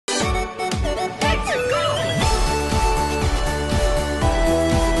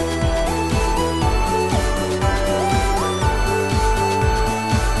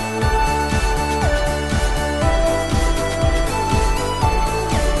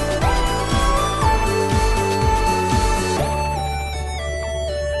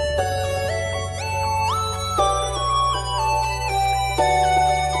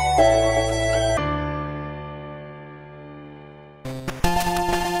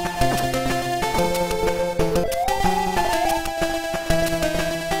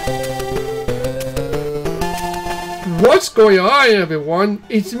going on, everyone?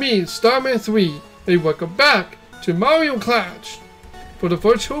 It's me, Starman3, and welcome back to Mario Clash for the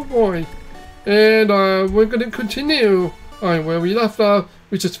Virtual Boy. And we're going to continue on where we left off.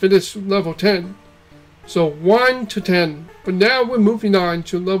 We just finished level 10. So 1 to 10. But now we're moving on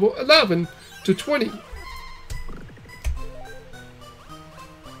to level 11 to 20.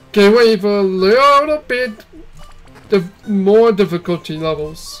 Can't wait for a little bit more difficulty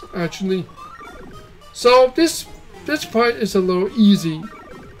levels, actually. So this part is a little easy.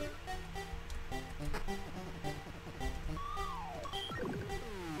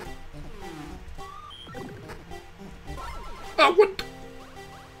 Oh, what?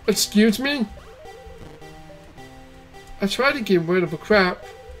 Excuse me? I tried to get rid of the crap.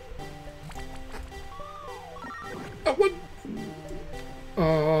 Oh, what?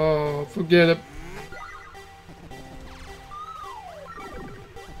 Oh, forget it.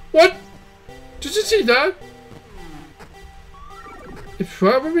 What? Did you see that? It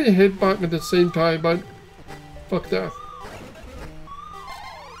probably hit button at the same time, but fuck that.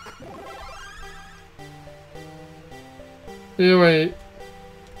 Anyway.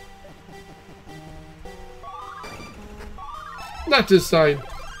 Not this side.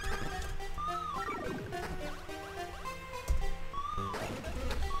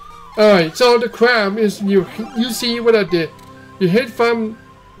 Alright, so the crab is you see what I did. You hit from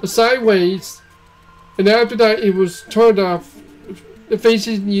the sideways, and after that it was turned off. It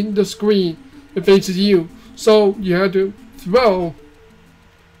faces the screen. It faces you. So you have to throw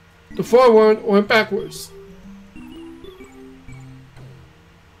the forward or backwards.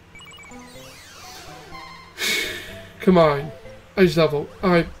 Come on. Ice level.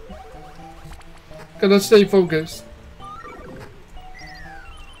 Alright. Gotta stay focused.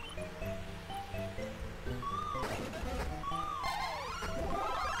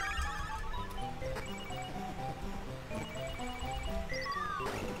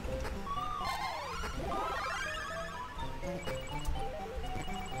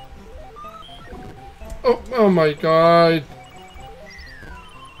 Oh my god.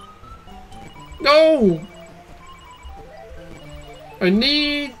 No! I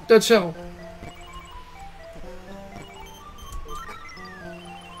need that shell.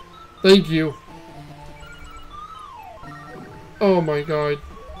 Thank you. Oh my god.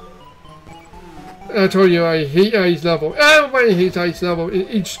 I told you I hate ice level. Everybody hates ice level in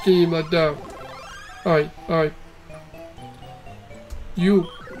each game like that. Alright, alright. You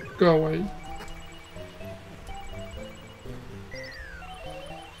go away.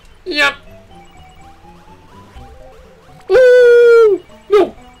 Yep. Ooh!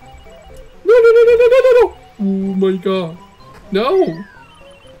 No! No, no, no, no, no, no, no, no! Oh my god. No!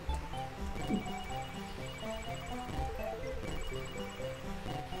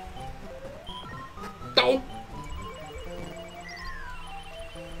 No!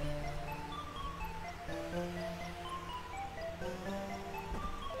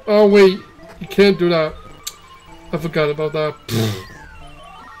 Oh wait, you can't do that. I forgot about that.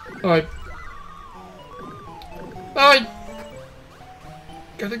 Alright. Alright!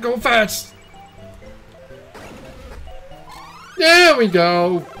 Gotta go fast! There we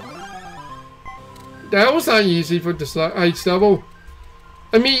go! That was not easy for this ice level.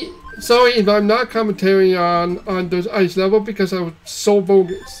 I mean, sorry if I'm not commentating on this ice level because I was so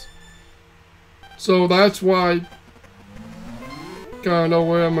focused. So that's why. Gotta know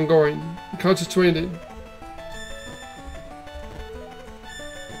where I'm going. Concentrated.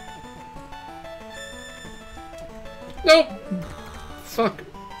 Nope! Fuck.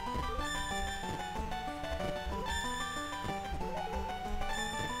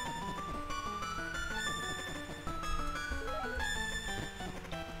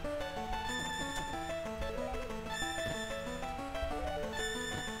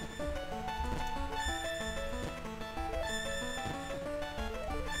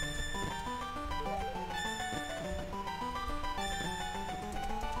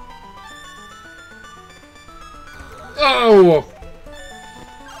 Oh!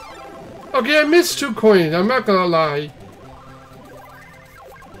 Okay, I missed 2 coins, I'm not gonna lie.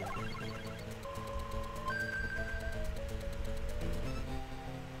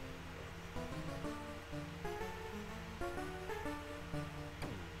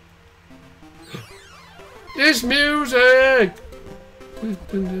 This music!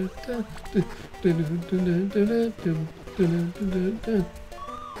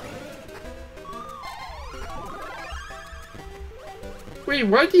 Wait,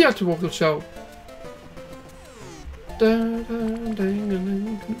 why do you have to move the show?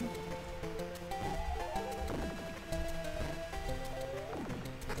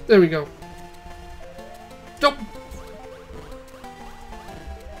 There we go. Nope.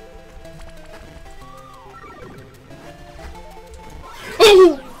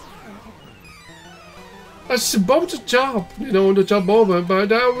 I was supposed to jump, you know, to jump over, but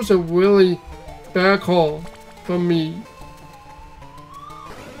that was a really bad call from me.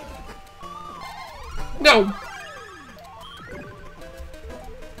 No!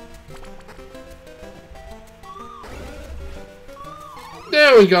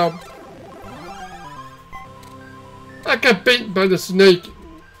 There we go. I got bit by the snake.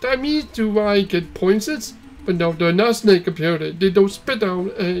 That means do I get points? But no, they're not snake apparently. They don't spit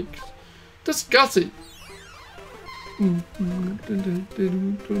out eggs. Disgusting.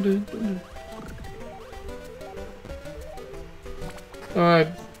 Alright.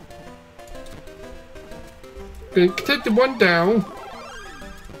 Gonna take the one down.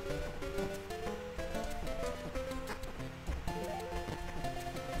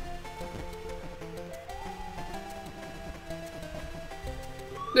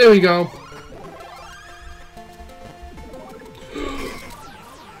 There we go.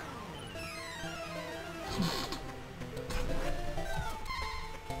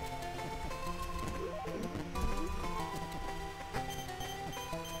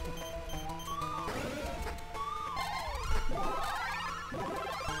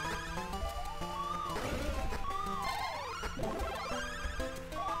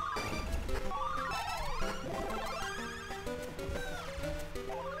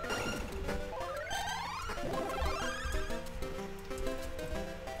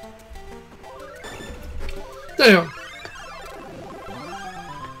 There.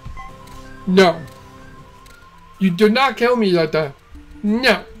 No. You do not kill me like that.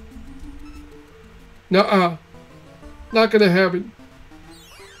 No. Nuh-uh. Not gonna happen.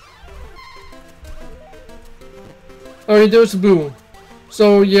 Alright, there's Boo.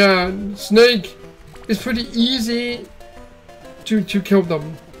 So yeah, Snake is pretty easy to kill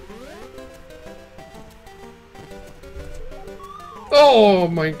them. Oh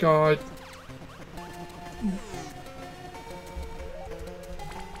my god.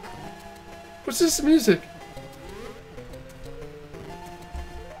 What's this music?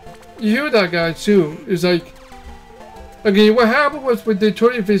 You hear that guy too? It's like, okay, what happened was with the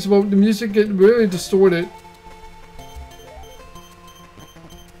Tony Festival, the music get really distorted.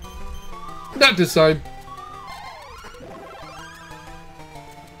 Not this time.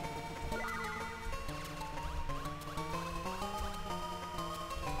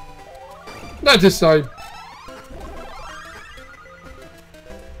 Not this time.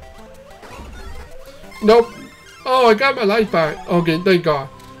 Nope. Oh, I got my life back. Okay, thank God.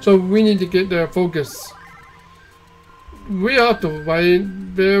 So we need to get their focus. We are the right,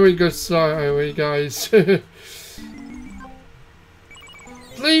 very good side, guys.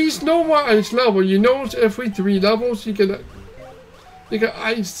 Please, no more ice level. You know, every 3 levels you get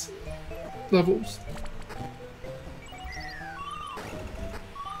ice levels.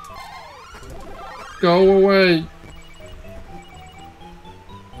 Go away.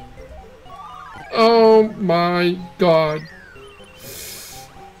 Oh my god.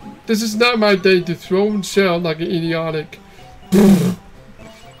 This is not my day to throw shell like an idiotic.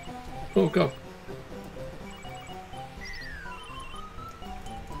 Oh god.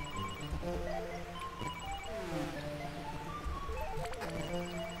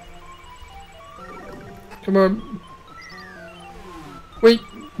 Come on. Wait.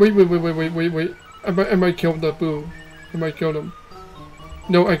 I might kill the Boo. I might kill him.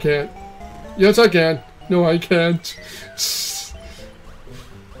 No, I can't. Yes, I can. No, I can't.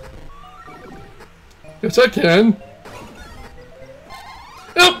 Yes, I can.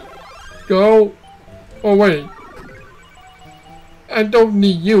 Up! Go away. I don't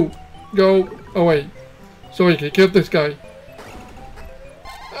need you. Go away. So I can kill this guy.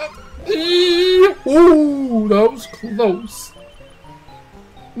 Ooh, that was close.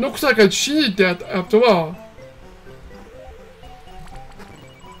 Looks like I cheated that after all.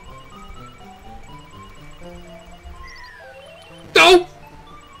 No!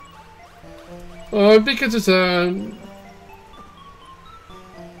 Because it's a...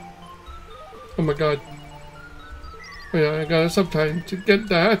 Oh my god. Oh yeah, I got some time to get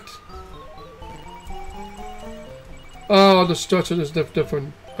that. Oh, the structure is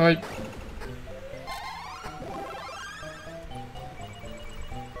different. Alright.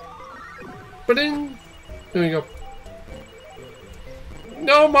 There we go.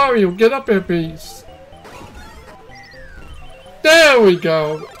 No, Mario, get up here, please. There we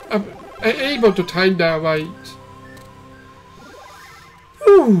go. I'm able to time that right.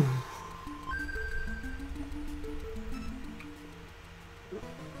 Whew.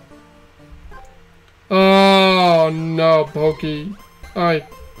 Oh no, Pokey. Alright.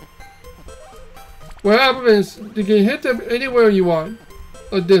 What happens is you can hit them anywhere you want.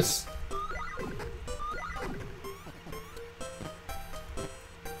 Like this.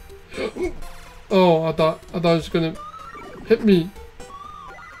 Oh, I thought it was gonna hit me.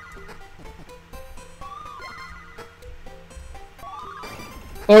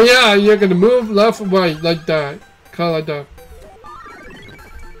 Oh yeah, you're gonna move left, right, like that. Kinda like that.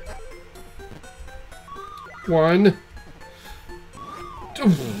 1.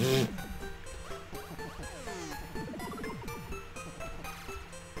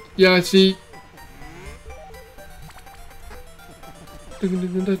 Yeah, I see.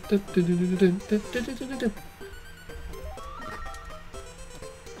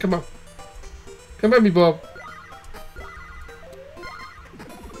 Come on. Come at me, Bob.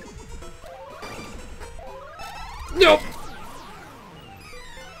 Nope!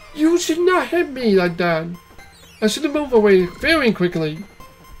 You should not hit me like that. I should have moved away very quickly.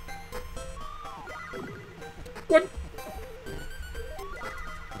 What?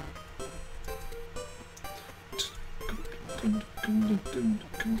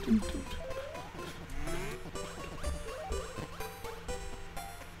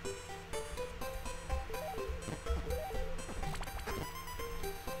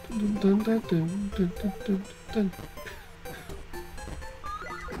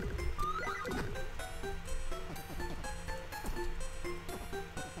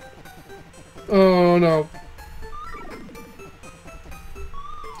 Oh no.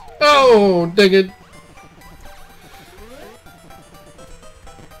 Oh, dang it.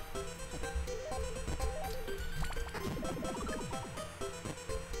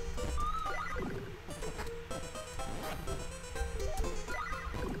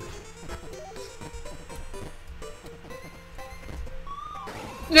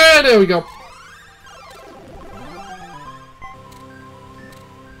 Yeah, there we go.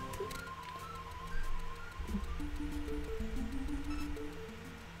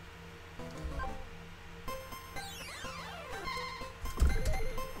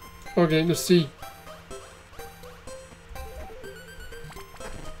 Okay, let's see.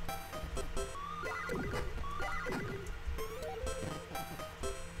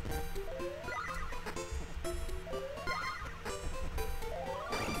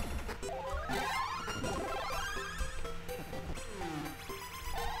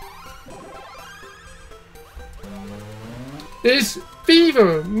 It's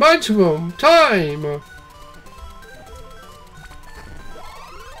fever mushroom time!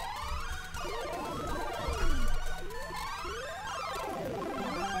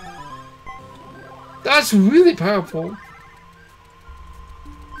 That's really powerful.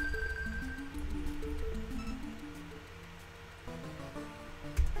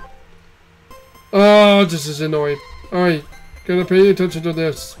 Oh, this is annoying. Alright, gotta pay attention to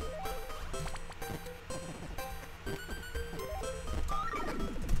this.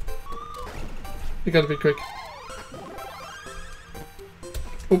 You gotta be quick.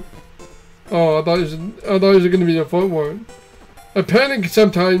 Oh, I thought it was gonna be a fun one. I panic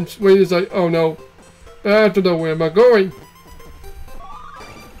sometimes when it's like, oh no, I have to know where am I going.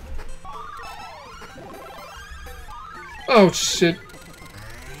 Oh shit.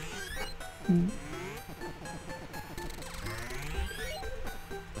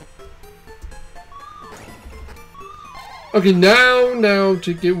 Okay, now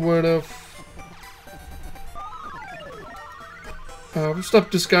to get rid of.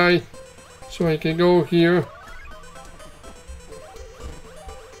 Stop this guy so I can go here.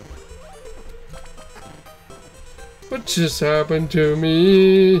 What just happened to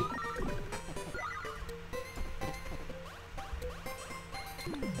me?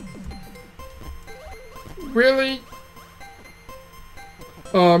 Really?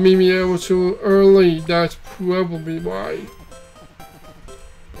 Oh, maybe I was too early. That's probably why.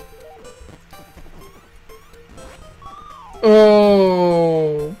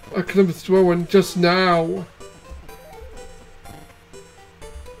 Oh, I could have thrown just now.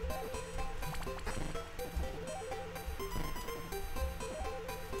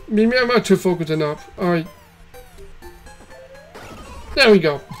 Maybe I'm not too focused enough. Alright. There we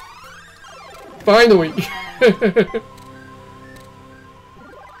go. Finally.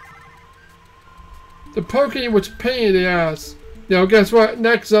 The poking was a pain in the ass. Now guess what?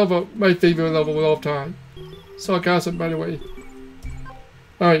 Next level, my favorite level of all time. Sarcasm, by the way.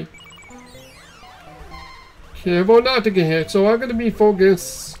 Alright. Careful not to get hit, so I'm gonna be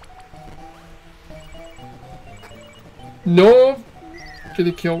focused. No!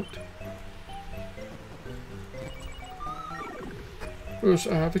 Getting killed. First,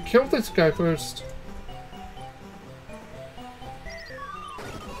 I have to kill this guy first.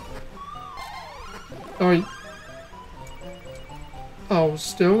 Alright. Oh,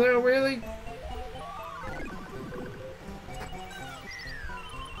 still there, really?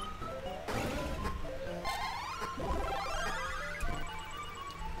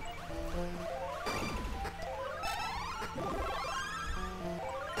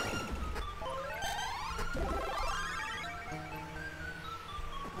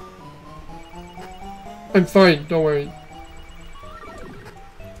 I'm fine, don't worry.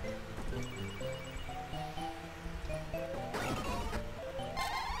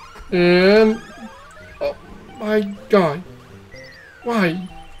 And... oh my god. Why?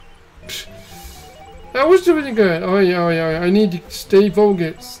 Pfft. That was really good. Oh yeah, I need to stay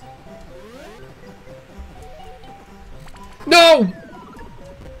focused. No!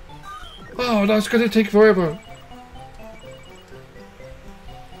 Oh, that's gonna take forever.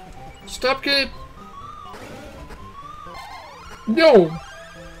 Stop it! No!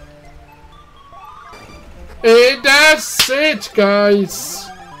 And that's it, guys!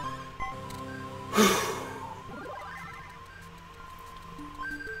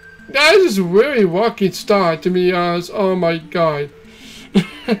 That is a really rocky start, to be honest. Oh my god.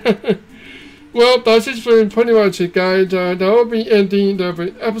 Well, that's just pretty much it, guys. That will be ending of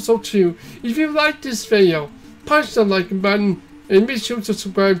episode 2. If you like this video, punch the like button and be sure to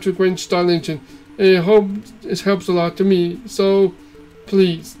subscribe to GrandStarLegion. I hope it helps a lot to me. So,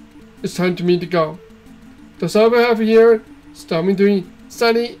 please, it's time for me to go. That's all I have here. Starman3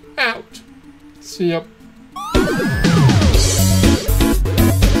 signing out. See ya.